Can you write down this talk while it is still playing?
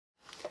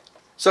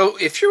So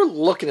if you're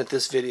looking at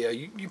this video,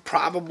 you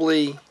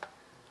probably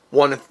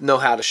want to know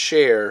how to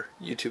share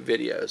YouTube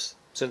videos,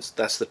 since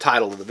that's the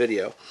title of the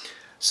video.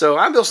 So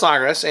I'm Bill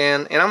Snodgrass,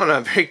 and I'm going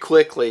to very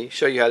quickly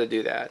show you how to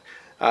do that.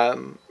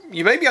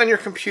 You may be on your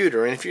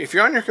computer, and if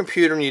you're on your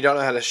computer and you don't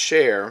know how to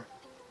share,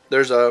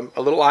 there's a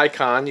little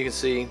icon you can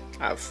see.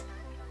 I've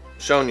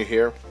shown you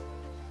here.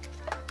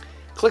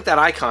 Click that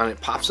icon, it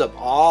pops up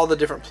all the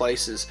different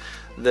places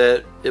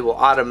that it will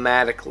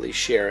automatically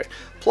share it.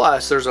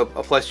 Plus there's a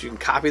place you can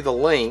copy the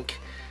link,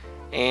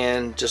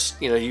 and just,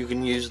 you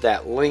can use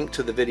that link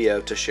to the video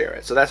to share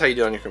it. So that's how you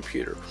do it on your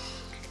computer.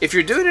 If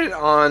you're doing it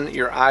on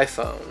your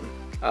iPhone,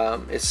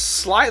 it's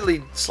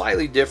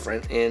slightly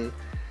different. And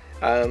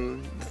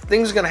the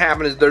thing that's going to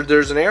happen is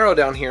there's an arrow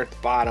down here at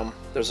the bottom.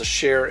 There's a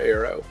share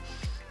arrow,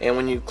 and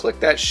when you click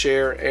that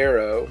share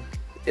arrow,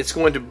 it's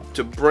going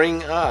to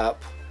bring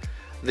up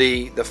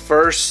the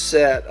first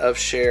set of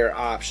share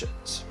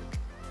options.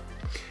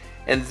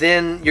 And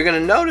then you're going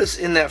to notice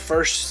in that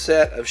first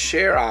set of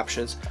share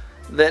options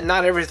that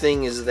not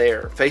everything is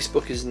there.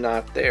 Facebook is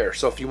not there.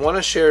 So if you want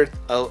to share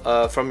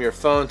from your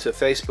phone to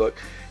Facebook,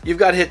 you've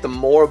got to hit the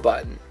More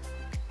button.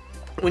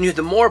 When you hit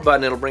the More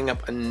button, it'll bring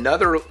up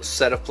another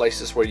set of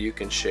places where you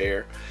can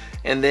share,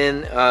 and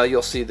then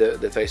you'll see that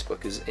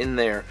Facebook is in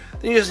there.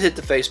 Then you just hit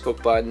the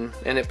Facebook button,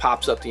 and it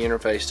pops up the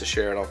interface to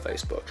share it on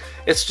Facebook.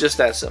 It's just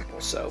that simple.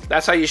 So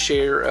that's how you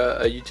share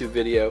a YouTube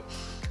video.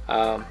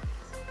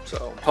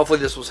 So hopefully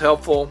this was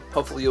helpful.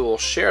 Hopefully you will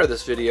share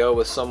this video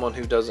with someone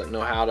who doesn't know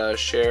how to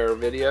share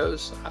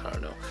videos. I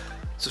don't know.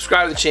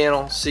 Subscribe to the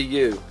channel. See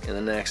you in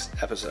the next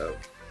episode.